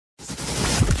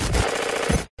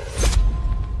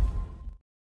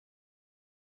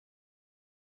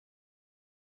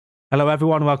Hello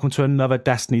everyone, welcome to another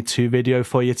Destiny 2 video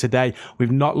for you today. We've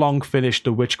not long finished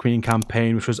the Witch Queen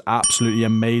campaign, which was absolutely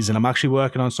amazing. I'm actually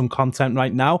working on some content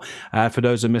right now. For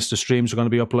those that missed the streams, we're going to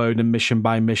be uploading mission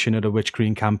by mission of the Witch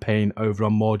Queen campaign over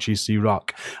on more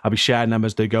GCROCK. I'll be sharing them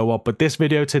as they go up. But this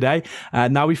video today,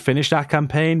 now we've finished that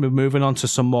campaign, we're moving on to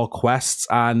some more quests.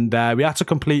 And we had to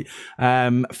complete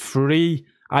 3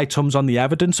 items on the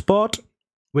evidence board,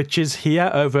 which is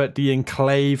here over at the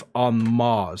Enclave on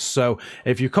Mars. So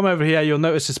if you come over here, you'll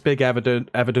notice this big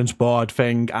evidence board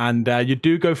thing, and you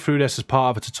do go through this as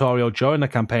part of a tutorial during the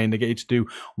campaign to get you to do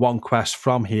 1 quest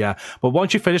from here. But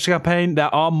once you finish the campaign,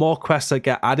 there are more quests that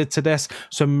get added to this,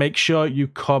 so make sure you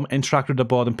come interact with the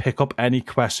board and pick up any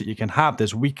quests that you can have.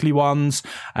 There's weekly ones.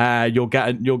 You'll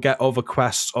get other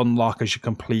quests unlocked as you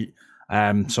complete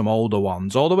some older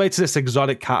ones, all the way to this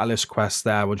exotic catalyst quest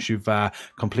there once you've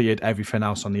completed everything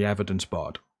else on the evidence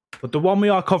board. But the one we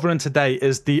are covering today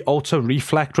is the Ultra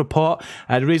Reflect report.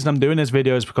 The reason I'm doing this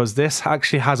video is because this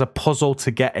actually has a puzzle to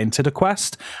get into the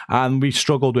quest, and we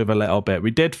struggled with a little bit.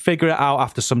 We did figure it out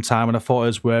after some time, and I thought it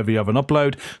was worthy of an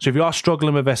upload. So if you are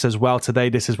struggling with this as well today,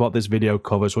 this is what this video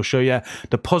covers. We'll show you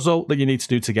the puzzle that you need to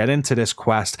do to get into this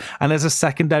quest, and there's a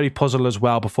secondary puzzle as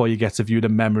well before you get to view the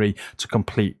memory to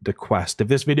complete the quest. If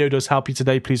this video does help you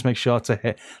today, please make sure to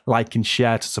hit like and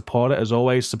share to support it. As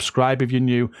always, subscribe if you're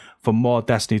new for more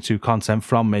Destiny 2 content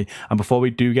from me. And before we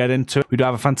do get into it, we do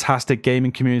have a fantastic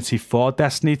gaming community for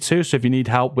Destiny 2. So if you need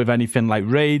help with anything like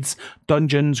raids,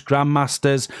 dungeons,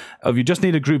 grandmasters, if you just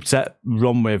need a group to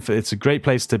run with, it's a great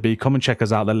place to be. Come and check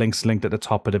us out. The link's linked at the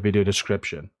top of the video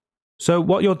description. So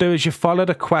what you'll do is you follow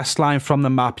the quest line from the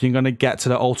map. You're going to get to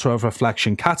the Ultra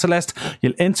Reflection Catalyst.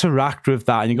 You'll interact with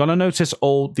that, and you're going to notice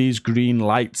all these green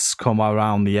lights come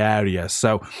around the area.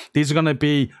 So these are going to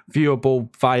be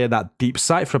viewable via that deep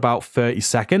sight for about 30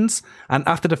 seconds. And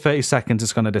after the 30 seconds,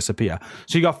 it's going to disappear.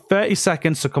 So you got 30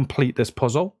 seconds to complete this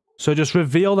puzzle. So just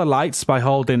reveal the lights by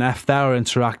holding F there or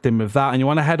interacting with that. And you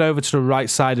want to head over to the right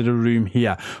side of the room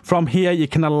here. From here, you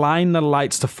can align the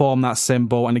lights to form that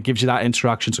symbol, and it gives you that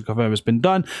interaction to confirm it's been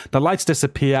done. The lights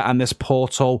disappear and this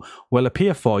portal will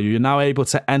appear for you. You're now able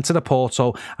to enter the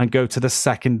portal and go to the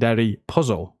secondary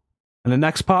puzzle. And the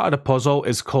next part of the puzzle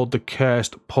is called the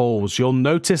Cursed Poles. You'll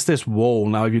notice this wall.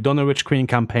 Now, if you've done the Witch Queen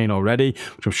campaign already,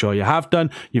 which I'm sure you have done,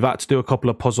 you've had to do a couple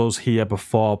of puzzles here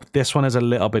before. But this one is a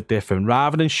little bit different.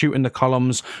 Rather than shooting the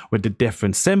columns with the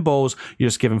different symbols, you're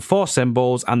just given 4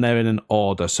 symbols and they're in an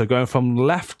order. So going from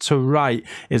left to right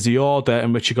is the order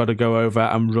in which you got to go over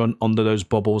and run under those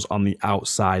bubbles on the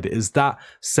outside. It is that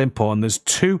simple. And there's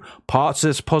 2 parts of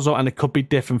this puzzle, and it could be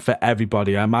different for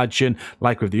everybody. I imagine,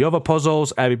 like with the other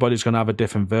puzzles, everybody's going to have a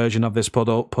different version of this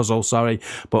puzzle,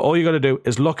 but all you got to do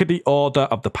is look at the order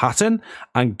of the pattern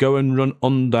and go and run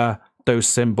under those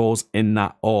symbols in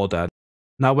that order.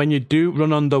 Now, when you do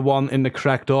run under one in the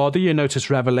correct order, you notice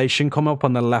Revelation come up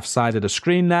on the left side of the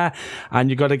screen there,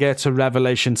 and you got to get to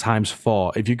Revelation times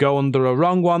 4. If you go under a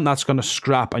wrong one, that's going to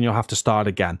scrap and you'll have to start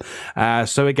again.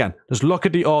 So again, just look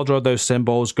at the order of those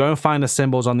symbols, go and find the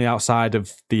symbols on the outside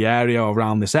of the area or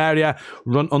around this area,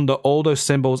 run under all those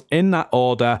symbols in that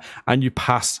order, and you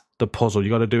pass the puzzle.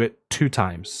 You got to do it 2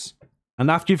 times. And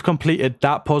after you've completed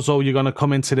that puzzle, you're going to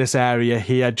come into this area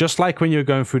here. Just like when you're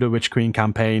going through the Witch Queen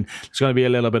campaign, it's going to be a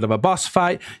little bit of a boss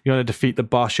fight. You're going to defeat the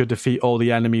boss, you'll defeat all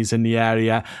the enemies in the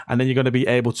area, and then you're going to be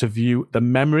able to view the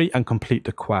memory and complete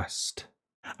the quest.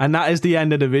 And that is the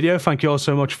end of the video. Thank you all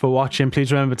so much for watching.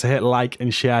 Please remember to hit like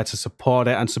and share to support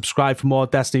it, and subscribe for more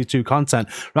Destiny 2 content.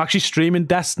 We're actually streaming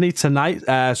Destiny tonight,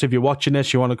 so if you're watching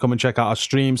this, you want to come and check out our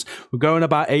streams. We're going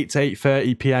about 8 to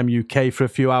 8:30 p.m. UK for a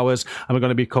few hours, and we're going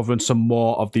to be covering some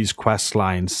more of these quest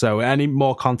lines. So any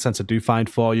more content I do find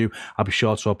for you, I'll be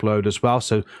sure to upload as well.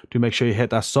 So do make sure you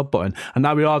hit that sub button. And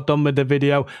now we are done with the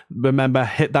video. Remember,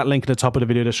 hit that link in the top of the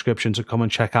video description to come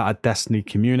and check out our Destiny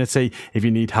community if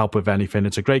you need help with anything.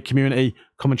 It's a great community.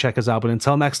 Come and check us out. But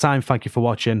until next time, thank you for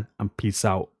watching and peace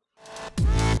out.